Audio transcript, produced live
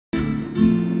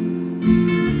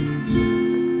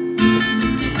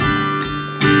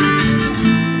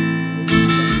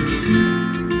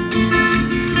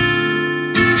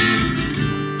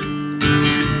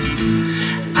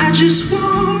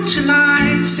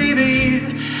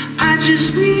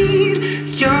just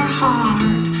need your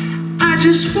heart. I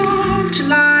just want to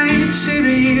lie to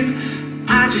you.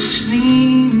 I just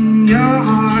need your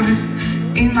heart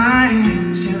in my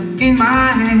hands, yeah, in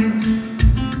my hands,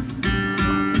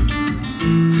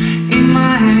 in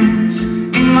my hands,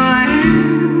 in my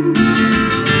hands.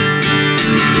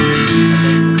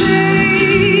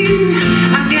 Babe,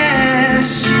 I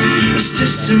guess it's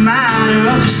just a matter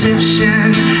of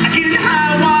perception. I can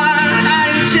hide what I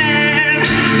intend.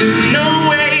 There's no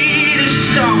way to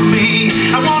stop me.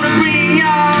 I wanna bring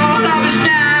your lovers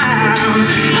down.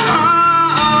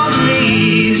 All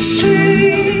these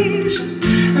strings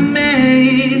are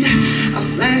made of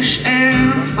flesh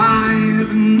and fire.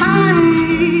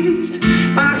 Minds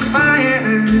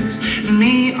backfires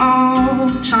me all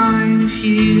the time. If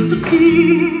you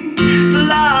looking for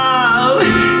love,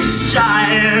 just try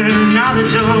another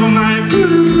door. My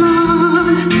brutal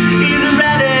blood is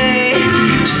ready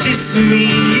to diss me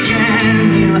again.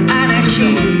 You're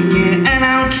Anakin and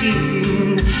I'm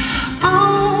keen.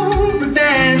 Oh,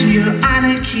 revenge, you're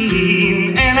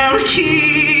Anakin and I'm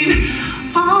keen.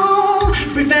 Oh,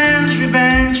 revenge,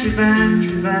 revenge, revenge,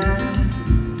 revenge.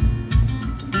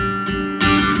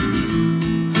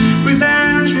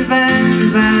 Revenge, revenge,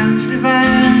 revenge,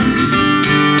 revenge.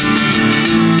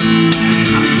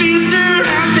 I feel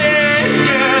surrounded,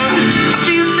 girl. I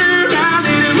feel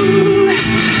surrounded, ooh.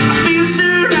 I feel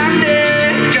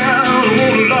surrounded, girl. I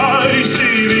wanna lie,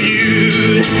 say to you.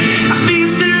 I feel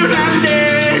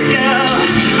surrounded, girl.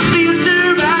 I feel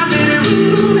surrounded,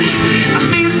 ooh. I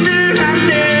feel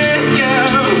surrounded,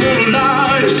 girl. I wanna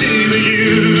lie, say to you.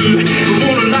 I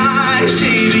wanna lie,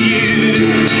 say to you.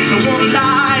 I wanna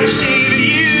lie, say to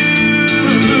you.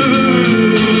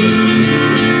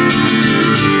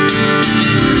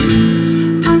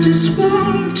 I just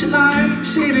want to lie,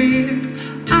 say to you.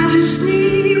 I just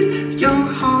need your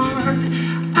heart.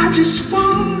 I just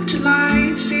want to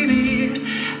lie, say to you.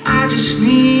 I just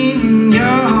need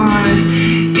your heart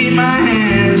in my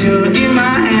hands, you're in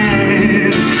my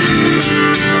hands,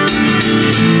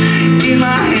 in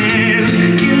my hands,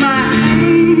 in my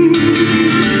hands.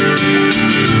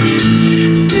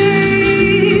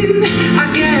 Babe, I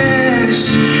guess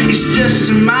it's just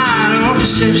a matter of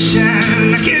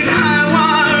perception. I can't hide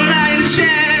what I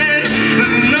intend.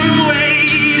 There's no way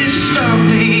to stop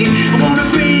me. I wanna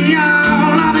bring your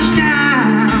lovers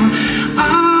down.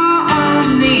 All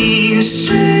these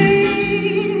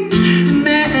strings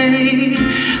made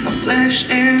of flesh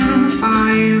and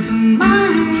fire.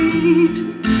 Mind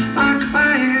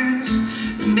backfires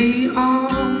me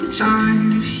all the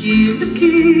time. If you're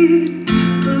looking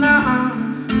for love,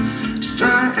 just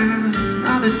try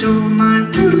another door. My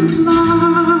brutal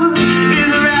blood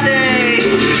is ready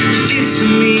to diss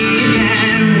me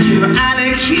again. You're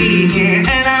Anakin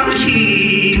and I'm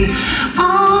keen.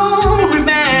 Oh,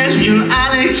 revenge, you're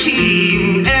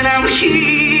Anakin and I'm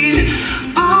keen.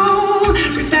 Oh,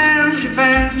 revenge,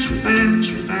 revenge, revenge,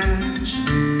 revenge.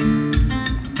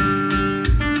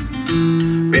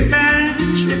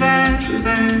 Revenge, revenge,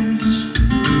 revenge.